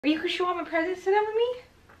Are you gonna show all my presents to them with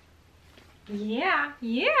me? Yeah,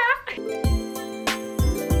 yeah.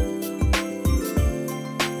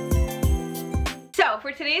 So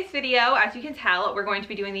for today's video, as you can tell, we're going to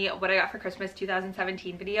be doing the What I Got for Christmas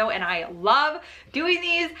 2017 video, and I love doing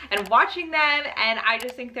these and watching them, and I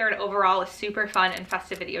just think they're an overall super fun and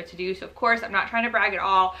festive video to do. So of course, I'm not trying to brag at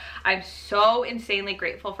all. I'm so insanely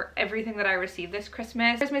grateful for everything that I received this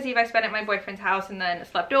Christmas. Christmas Eve I spent at my boyfriend's house and then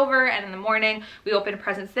slept over, and in the morning we opened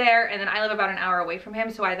presents there, and then I live about an hour away from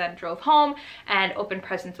him, so I then drove home and opened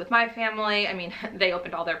presents with my family. I mean, they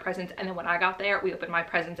opened all their presents, and then when I got there, we opened my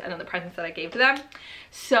presents and then the presents that I gave to them.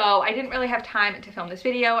 So I didn't really have time to film this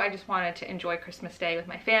video. I just wanted to enjoy Christmas Day with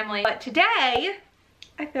my family. But today,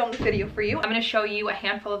 I filmed this video for you. I'm gonna show you a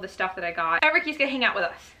handful of the stuff that I got. And Ricky's gonna hang out with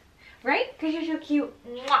us, right? Because you're so cute.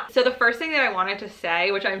 Mwah. So the first thing that I wanted to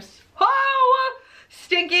say, which I'm so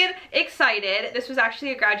stinking excited. This was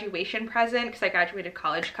actually a graduation present because I graduated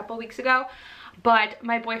college a couple weeks ago. But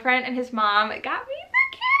my boyfriend and his mom got me the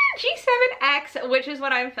G7X, which is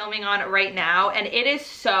what I'm filming on right now, and it is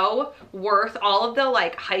so worth all of the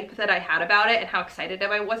like hype that I had about it and how excited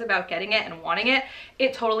I was about getting it and wanting it.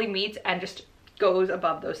 It totally meets and just goes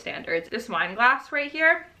above those standards. This wine glass right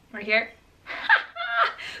here,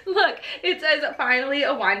 look, it says finally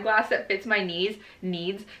a wine glass that fits my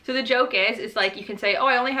needs. So the joke is like you can say, oh,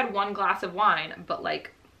 I only had one glass of wine, but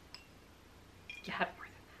like you had more.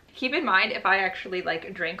 Keep in mind, if I actually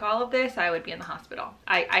like drank all of this, I would be in the hospital.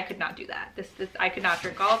 I could not do that. I could not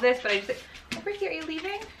drink all of this, but I just, oh, Ricky, are you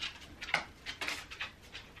leaving?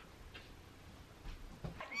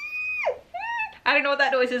 I don't know what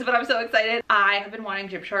that noise is, but I'm so excited. I have been wanting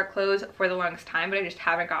Gymshark clothes for the longest time, but I just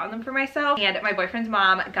haven't gotten them for myself. And my boyfriend's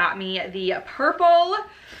mom got me the purple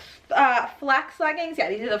flex leggings. Yeah,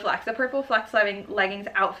 these are the purple flex leggings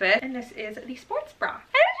outfit. And this is the sports bra.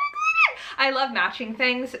 I love matching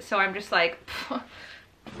things, so I'm just like,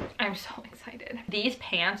 I'm so excited. These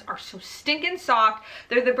pants are so stinking soft.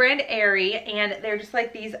 They're the brand Aerie, and they're just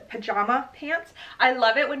like these pajama pants. I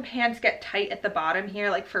love it when pants get tight at the bottom here,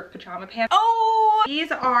 like for pajama pants. Oh,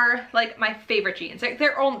 these are like my favorite jeans.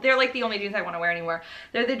 They're like the only jeans I want to wear anymore.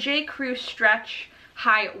 They're the J. Crew stretch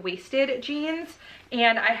high-waisted jeans,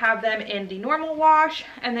 and I have them in the normal wash,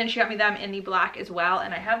 and then she got me them in the black as well,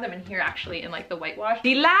 and I have them in here actually in like the white wash.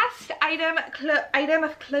 The last item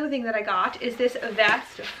of clothing that I got is this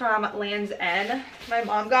vest from Land's End. My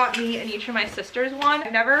mom got me and each of my sisters one.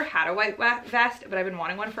 I've never had a white vest, but I've been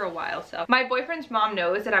wanting one for a while. So my boyfriend's mom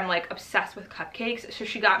knows that I'm like obsessed with cupcakes, so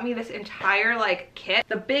she got me this entire like kit,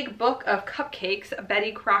 the big book of cupcakes,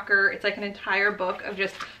 Betty Crocker. It's like an entire book of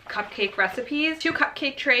just cupcake recipes, 2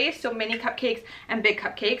 cupcake trays, so mini cupcakes and big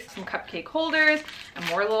cupcakes, some cupcake holders and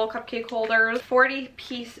more little cupcake holders,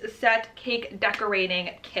 40-piece set cake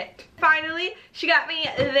decorating kit. Finally, she got me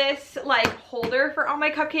this like holder for all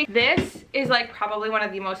my cupcakes. This is like probably one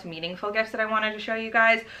of the most meaningful gifts that I wanted to show you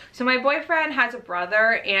guys. So my boyfriend has a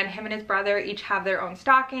brother, and him and his brother each have their own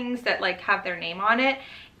stockings that like have their name on it.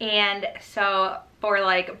 And so for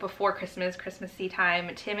like before Christmassy time,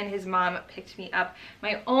 Tim and his mom picked me up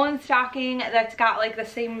my own stocking that's got like the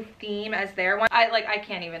same theme as their one. I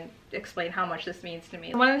can't even explain how much this means to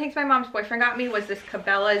me. One of the things my mom's boyfriend got me was this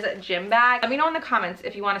Cabela's gym bag. Let me know in the comments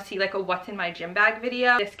if you want to see like a what's in my gym bag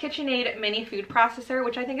video. This KitchenAid mini food processor,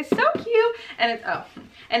 which I think is so cute, and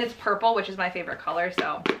it's purple, which is my favorite color.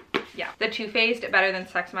 So yeah, the Too Faced Better Than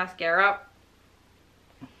Sex mascara.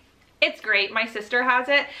 It's great. My sister has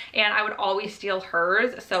it, and I would always steal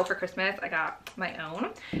hers. So for Christmas, I got my own.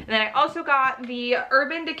 And then I also got the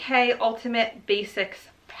Urban Decay Ultimate Basics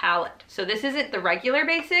palette. So this isn't the regular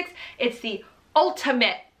basics, it's the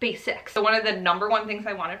ultimate basics. So one of the #1 things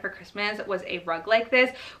I wanted for Christmas was a rug like this,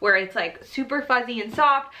 where it's like super fuzzy and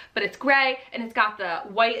soft, but it's gray and it's got the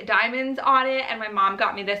white diamonds on it. And my mom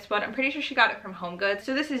got me this one. I'm pretty sure she got it from Home Goods.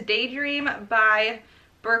 So this is Daydream by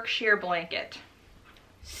Berkshire Blanket.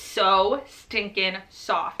 So stinking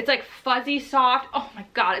soft. It's like fuzzy soft. Oh my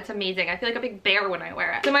god, it's amazing. I feel like a big bear when I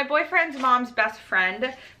wear it. So my boyfriend's mom's best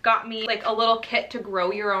friend got me like a little kit to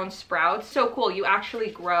grow your own sprouts. So cool. You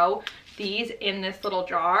actually grow these in this little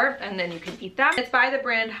jar and then you can eat them. It's by the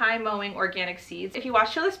brand High Mowing Organic Seeds. If you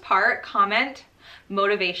watched till this part, comment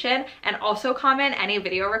motivation, and also comment any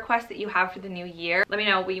video requests that you have for the new year. Let me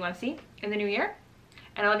know what you want to see in the new year.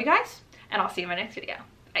 And I love you guys, and I'll see you in my next video.